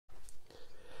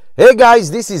Hey guys,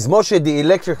 this is Moshe the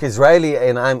Electric Israeli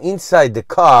and I'm inside the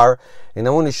car and I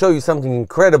want to show you something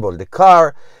incredible. The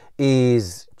car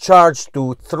is charged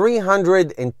to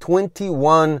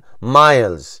 321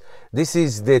 miles. This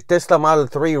is the Tesla Model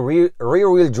 3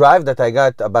 rear-wheel drive that I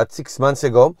got about 6 months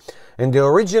ago, and the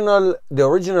original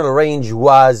range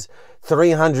was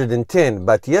 310,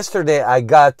 but yesterday I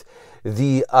got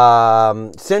the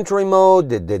Sentry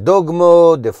mode, the dog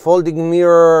mode, the folding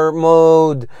mirror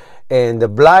mode, and the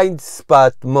blind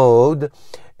spot mode,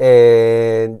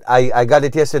 and I got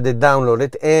it yesterday,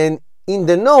 downloaded, and in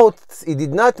the notes it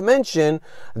did not mention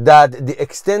that the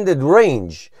extended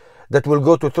range that will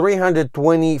go to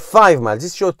 325 miles.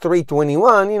 This showed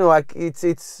 321, like it's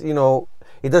it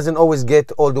doesn't always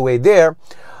get all the way there,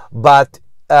 but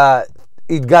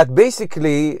it got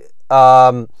basically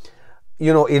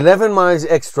 11 miles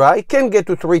extra. It can get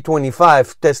to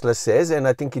 325, Tesla says, and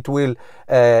I think it will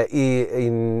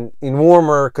in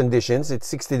warmer conditions. It's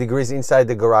 60 degrees inside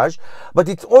the garage, but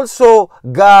it's also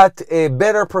got a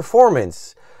better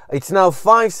performance. It's now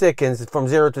 5 seconds from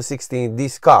 0 to 60 in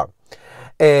this car,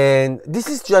 and this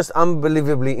is just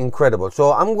unbelievably incredible.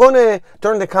 So I'm going to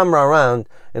turn the camera around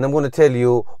and I'm going to tell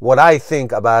you what I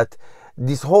think about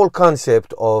this whole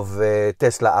concept of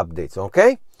Tesla updates.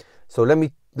 Okay, so let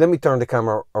me turn the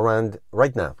camera around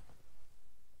right now.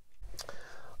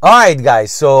 All right,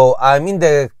 guys, so I'm in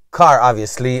the car,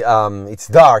 obviously. It's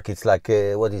dark. It's like,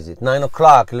 what is it, 9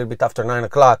 o'clock, a little bit after 9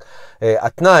 o'clock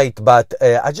at night. But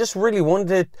I just really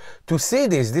wanted to see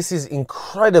this. This is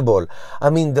incredible.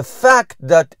 I mean, the fact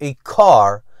that a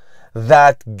car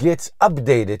that gets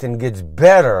updated and gets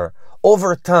better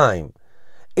over time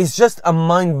is just a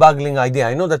mind-boggling idea.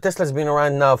 I know that Tesla's been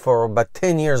around now for about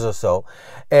 10 years or so,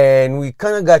 and we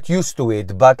kind of got used to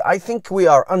it, but I think we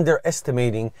are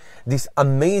underestimating this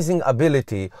amazing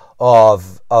ability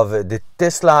of the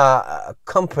Tesla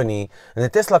company and the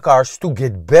Tesla cars to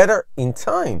get better in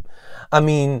time. I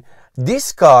mean,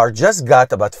 this car just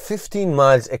got about 15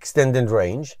 miles extended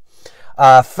range,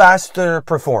 faster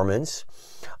performance,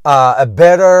 a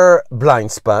better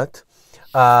blind spot,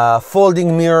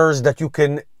 folding mirrors that you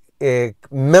can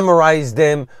memorize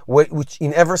them which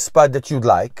in every spot that you'd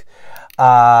like,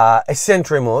 a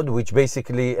Sentry mode, which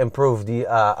basically improved the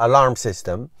alarm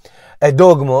system, a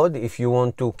dog mode if you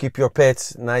want to keep your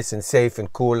pets nice and safe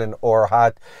and cool or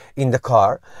hot in the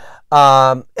car,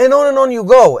 and on you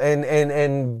go,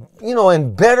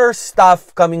 and better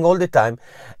stuff coming all the time.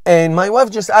 And my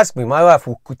wife just asked me, my wife,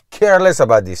 who could care less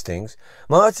about these things,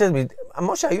 my wife said to me,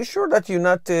 Moshe, are you sure that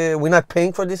we're not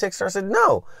paying for this extra? I said,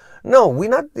 no, we're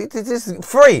not. It is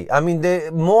free. I mean,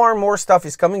 more and more stuff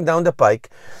is coming down the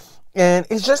pike, and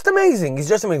it's just amazing. It's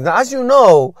just amazing. Now, as you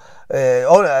know,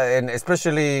 and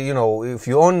especially, if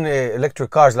you own electric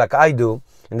cars like I do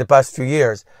in the past few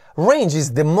years, range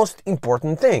is the most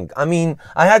important thing. I mean,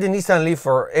 I had a Nissan Leaf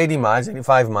for 80 miles,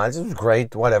 85 miles. It was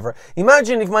great, whatever.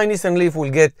 Imagine if my Nissan Leaf will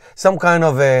get some kind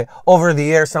of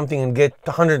over-the-air something and get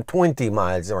 120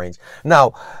 miles range.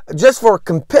 Now, just for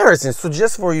comparison, so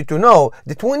just for you to know,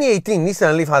 the 2018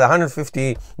 Nissan Leaf had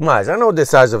 150 miles. I know the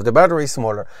size of the battery is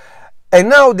smaller. And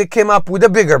now they came up with a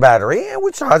bigger battery,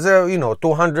 which has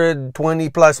 220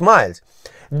 plus miles.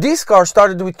 This car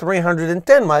started with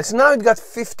 310 miles. Now it got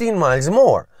 15 miles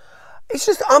more. It's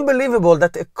just unbelievable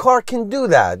that a car can do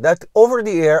that, that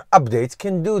over-the-air updates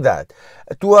can do that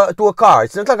to a car.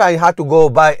 It's not like I had to go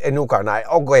buy a new car. Now,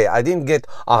 okay, I didn't get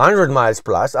 100 miles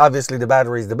plus. Obviously, the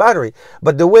battery is the battery.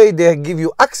 But the way they give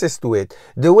you access to it,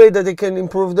 the way that they can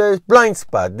improve the blind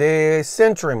spot, the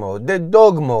Sentry mode, the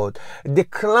dog mode, the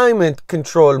climate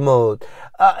control mode,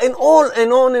 and on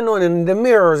and on, and the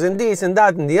mirrors and this and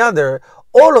that and the other,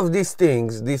 all of these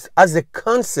things, this as a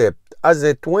concept, as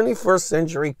a 21st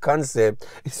century concept,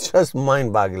 it's just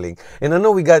mind-boggling. And I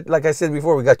know we got, like I said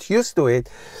before, we got used to it,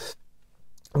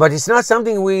 but it's not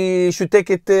something we should take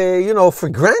it, for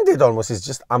granted almost. It's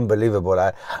just unbelievable.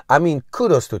 I mean,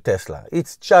 kudos to Tesla.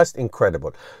 It's just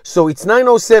incredible. So it's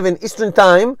 9:07 Eastern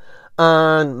Time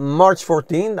on March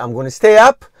 14th. I'm going to stay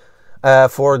up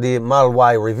for the Model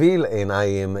Y reveal, and I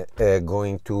am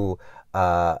going to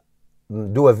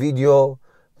do a video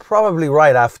probably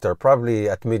right after, probably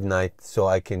at midnight, so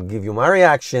I can give you my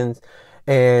reactions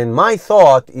and my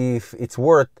thought if it's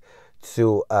worth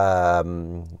to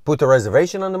put a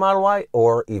reservation on the Model Y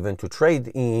or even to trade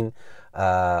in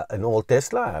an old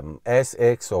Tesla,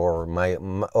 SX or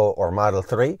Model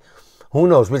 3. Who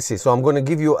knows? We'll see. So I'm going to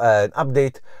give you an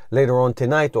update later on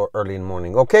tonight or early in the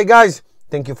morning. Okay, guys,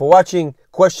 thank you for watching.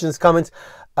 Questions, comments,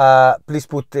 please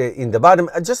put in the bottom.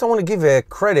 I want to give a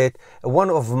credit. One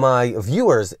of my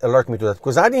viewers alerted me to that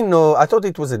because I didn't know. I thought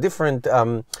it was a different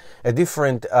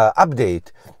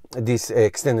update this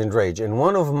extended range. And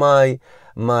one of my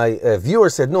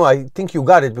viewers said, no, I think you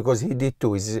got it because he did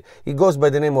too. He goes by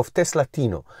the name of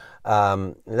Teslatino.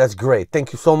 That's great.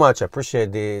 Thank you so much. I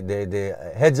appreciate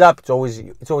the heads up. It's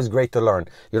always great to learn.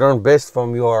 You learn best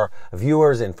from your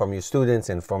viewers and from your students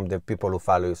and from the people who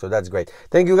follow you. So that's great.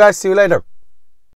 Thank you guys. See you later.